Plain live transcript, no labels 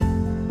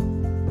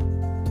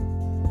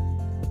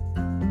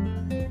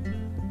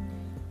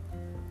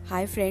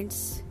Hi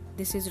friends,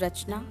 this is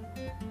Rachna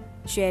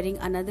sharing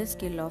another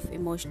skill of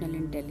emotional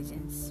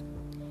intelligence.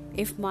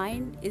 If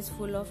mind is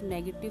full of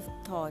negative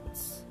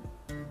thoughts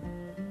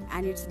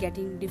and it's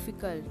getting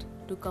difficult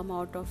to come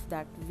out of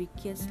that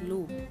vicious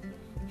loop,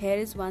 here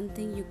is one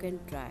thing you can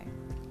try.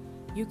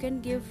 You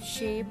can give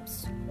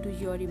shapes to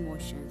your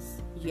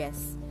emotions.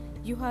 Yes,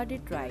 you heard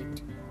it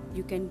right.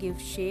 You can give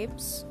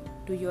shapes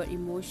to your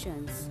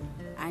emotions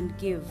and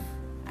give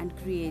and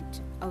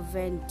create a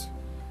vent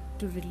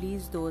to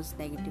release those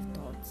negative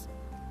thoughts.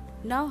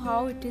 Now,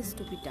 how it is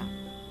to be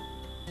done?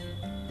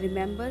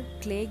 Remember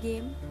clay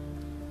game,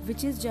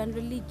 which is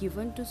generally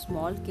given to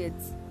small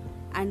kids,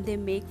 and they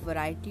make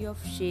variety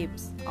of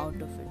shapes out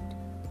of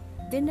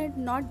it. They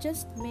not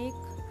just make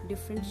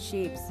different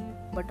shapes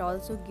but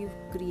also give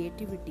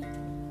creativity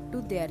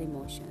to their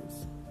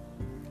emotions.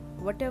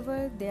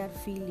 Whatever they are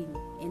feeling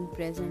in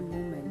present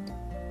moment,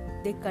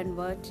 they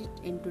convert it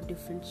into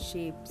different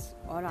shapes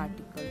or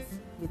articles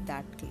with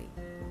that clay.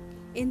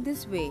 In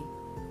this way,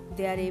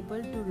 they are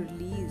able to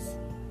release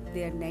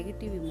their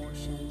negative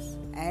emotions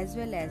as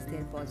well as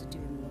their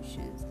positive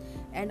emotions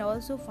and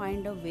also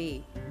find a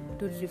way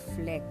to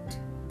reflect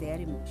their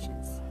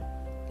emotions.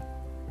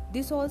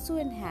 This also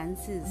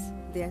enhances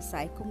their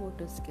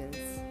psychomotor skills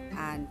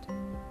and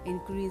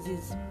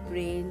increases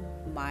brain,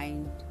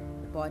 mind,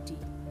 body,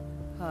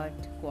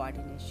 heart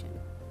coordination.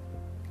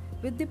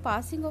 With the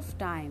passing of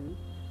time,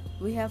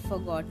 we have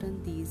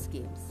forgotten these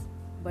games,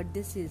 but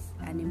this is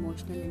an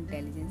emotional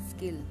intelligence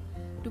skill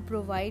to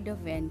provide a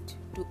vent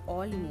to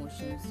all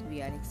emotions we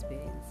are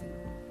experiencing,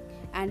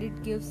 and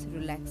it gives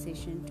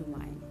relaxation to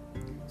mind.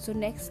 So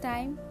next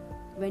time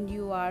when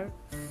you are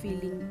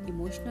feeling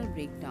emotional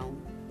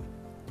breakdown,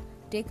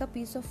 take a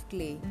piece of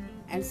clay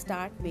and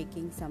start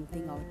making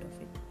something out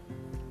of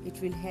it. It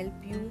will help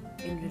you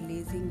in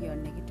releasing your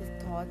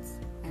negative thoughts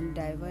and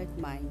divert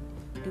mind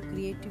to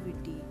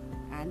creativity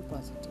and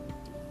positivity.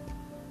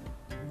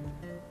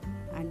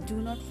 And do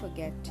not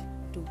forget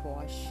to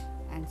wash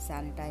and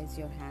sanitize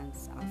your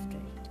hands after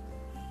it.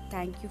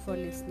 Thank you for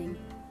listening.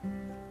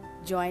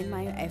 Join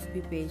my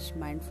FB page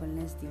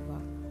Mindfulness Diva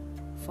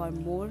for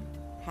more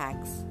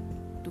hacks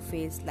to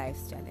face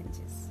life's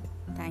challenges.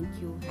 Thank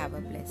you. Have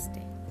a blessed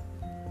day.